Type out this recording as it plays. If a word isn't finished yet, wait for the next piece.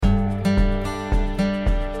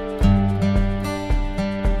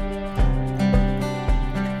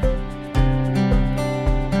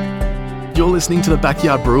listening to The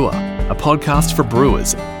Backyard Brewer, a podcast for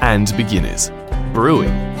brewers and beginners. Brewing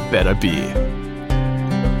better beer.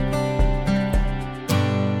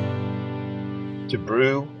 To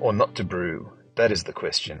brew or not to brew, that is the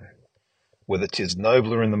question. Whether 'tis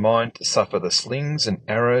nobler in the mind to suffer the slings and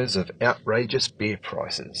arrows of outrageous beer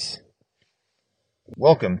prices.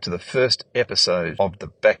 Welcome to the first episode of The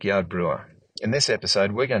Backyard Brewer. In this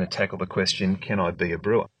episode, we're going to tackle the question, can I be a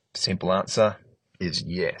brewer? Simple answer is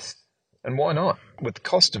yes. And why not? With the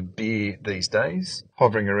cost of beer these days,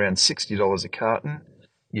 hovering around $60 a carton,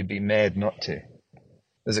 you'd be mad not to.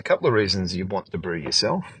 There's a couple of reasons you want to brew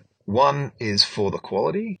yourself. One is for the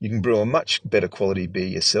quality. You can brew a much better quality beer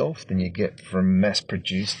yourself than you get from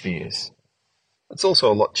mass-produced beers. It's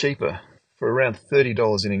also a lot cheaper. For around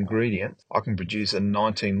 $30 in ingredients, I can produce a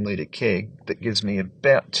 19-litre keg that gives me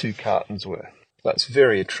about 2 cartons worth. That's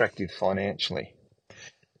very attractive financially.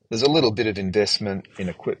 There's a little bit of investment in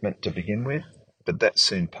equipment to begin with, but that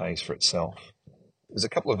soon pays for itself. There's a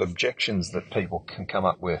couple of objections that people can come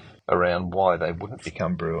up with around why they wouldn't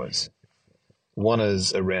become brewers. One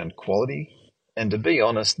is around quality, and to be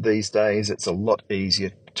honest, these days it's a lot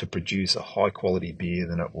easier to produce a high-quality beer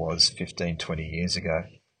than it was 15, 20 years ago.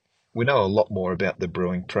 We know a lot more about the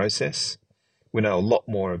brewing process. We know a lot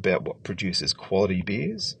more about what produces quality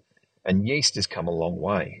beers, and yeast has come a long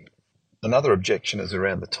way. Another objection is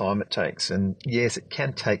around the time it takes, and yes, it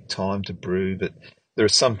can take time to brew, but there are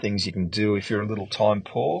some things you can do if you're a little time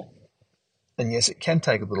poor. And yes, it can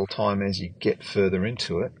take a little time as you get further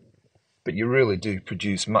into it, but you really do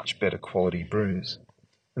produce much better quality brews.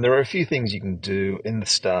 And there are a few things you can do in the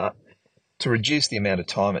start to reduce the amount of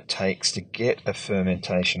time it takes to get a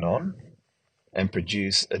fermentation on and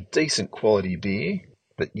produce a decent quality beer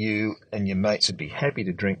that you and your mates would be happy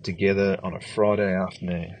to drink together on a Friday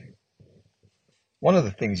afternoon. One of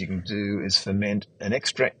the things you can do is ferment an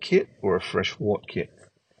extract kit or a fresh wort kit.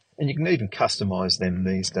 And you can even customise them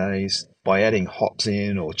these days by adding hops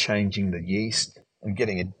in or changing the yeast and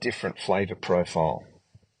getting a different flavour profile.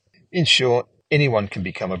 In short, anyone can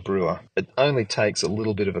become a brewer. It only takes a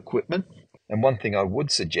little bit of equipment. And one thing I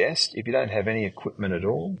would suggest, if you don't have any equipment at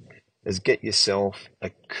all, is get yourself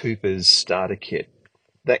a Cooper's starter kit.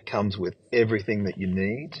 That comes with everything that you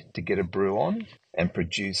need to get a brew on and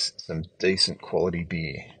produce some decent quality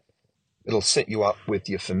beer. It'll set you up with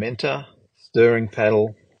your fermenter, stirring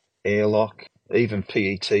paddle, airlock, even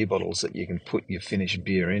PET bottles that you can put your finished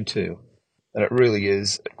beer into. And it really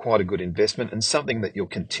is quite a good investment and something that you'll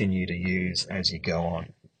continue to use as you go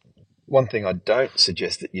on. One thing I don't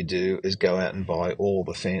suggest that you do is go out and buy all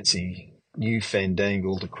the fancy new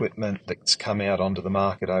fandangled equipment that's come out onto the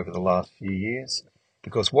market over the last few years,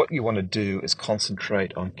 because what you want to do is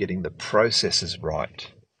concentrate on getting the processes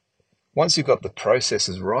right. Once you've got the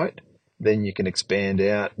processes right, then you can expand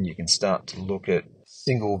out and you can start to look at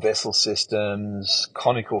single vessel systems,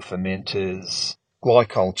 conical fermenters,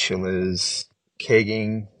 glycol chillers,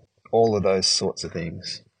 kegging, all of those sorts of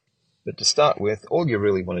things. But to start with, all you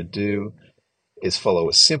really want to do is follow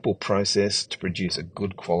a simple process to produce a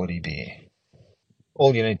good quality beer.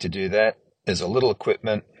 All you need to do that is a little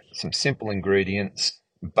equipment, some simple ingredients,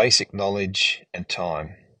 basic knowledge and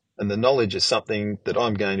time. And the knowledge is something that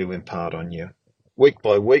I'm going to impart on you. Week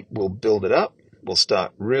by week, we'll build it up. We'll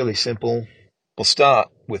start really simple. We'll start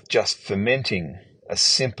with just fermenting a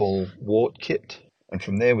simple wort kit. And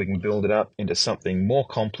from there, we can build it up into something more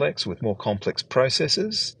complex with more complex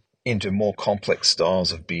processes, into more complex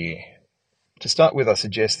styles of beer. To start with, I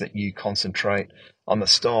suggest that you concentrate on the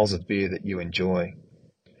styles of beer that you enjoy.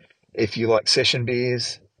 If you like session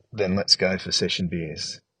beers, then let's go for session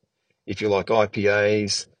beers. If you like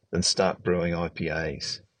IPAs, then start brewing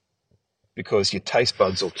IPAs. Because your taste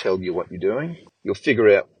buds will tell you what you're doing. You'll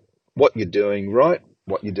figure out what you're doing right,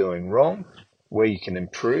 what you're doing wrong, where you can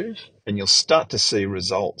improve, and you'll start to see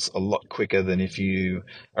results a lot quicker than if you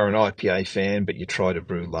are an IPA fan but you try to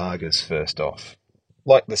brew lagers first off.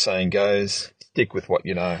 Like the saying goes, stick with what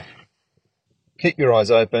you know. Keep your eyes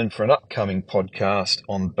open for an upcoming podcast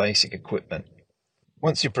on basic equipment.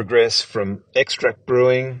 Once you progress from extract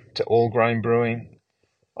brewing to all grain brewing,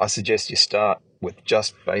 I suggest you start with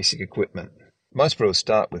just basic equipment. Most brewers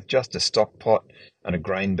start with just a stock pot and a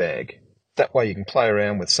grain bag. That way you can play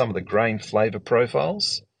around with some of the grain flavour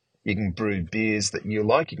profiles. You can brew beers that you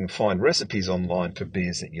like. You can find recipes online for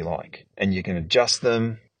beers that you like. And you can adjust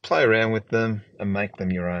them, play around with them, and make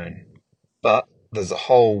them your own. But there's a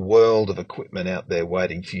whole world of equipment out there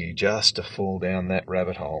waiting for you just to fall down that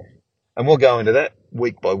rabbit hole. And we'll go into that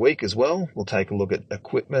week by week as well. We'll take a look at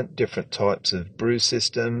equipment, different types of brew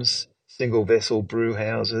systems, single vessel brew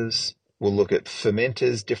houses, We'll look at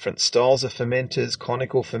fermenters, different styles of fermenters,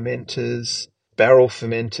 conical fermenters, barrel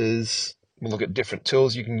fermenters. We'll look at different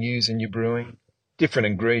tools you can use in your brewing, different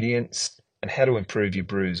ingredients, and how to improve your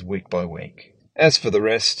brews week by week. As for the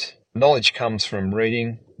rest, knowledge comes from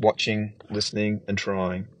reading, watching, listening, and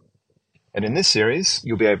trying. And in this series,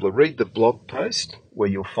 you'll be able to read the blog post where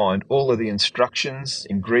you'll find all of the instructions,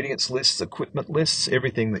 ingredients lists, equipment lists,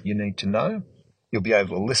 everything that you need to know. You'll be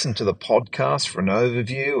able to listen to the podcast for an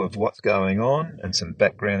overview of what's going on and some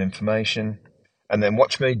background information. And then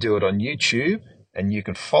watch me do it on YouTube, and you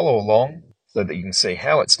can follow along so that you can see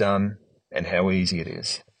how it's done and how easy it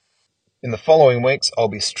is. In the following weeks, I'll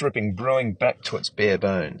be stripping brewing back to its bare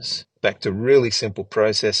bones, back to really simple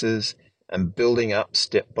processes and building up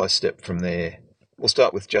step by step from there. We'll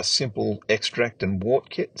start with just simple extract and wort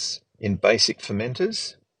kits in basic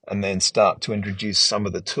fermenters, and then start to introduce some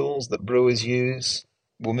of the tools that brewers use.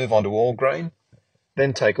 We'll move on to all grain,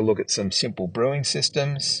 then take a look at some simple brewing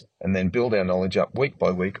systems, and then build our knowledge up week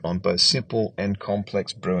by week on both simple and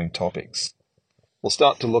complex brewing topics. We'll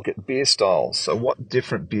start to look at beer styles. So what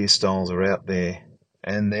different beer styles are out there?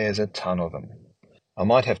 And there's a ton of them. I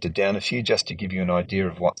might have to down a few just to give you an idea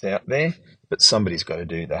of what's out there, but somebody's got to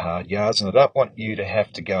do the hard yards, and I don't want you to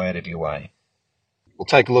have to go out of your way. We'll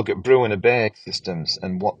take a look at brew in a bag systems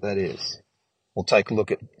and what that is. We'll take a look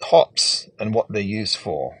at hops and what they're used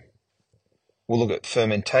for. We'll look at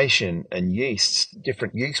fermentation and yeasts,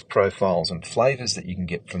 different yeast profiles and flavours that you can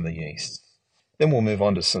get from the yeasts. Then we'll move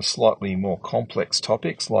on to some slightly more complex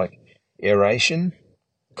topics like aeration,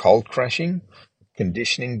 cold crushing,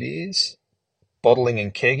 conditioning beers, bottling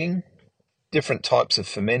and kegging, different types of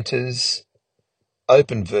fermenters,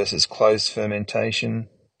 open versus closed fermentation,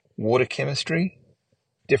 water chemistry,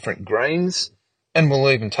 different grains, and we'll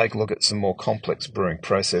even take a look at some more complex brewing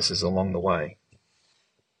processes along the way.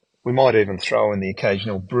 We might even throw in the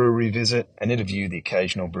occasional brewery visit and interview the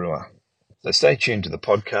occasional brewer. So stay tuned to the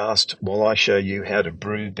podcast while I show you how to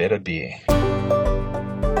brew better beer.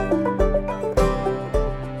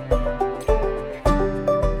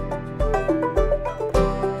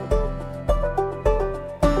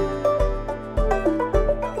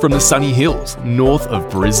 From the sunny hills north of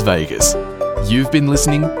Bris Vegas, you've been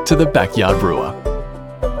listening to The Backyard Brewer.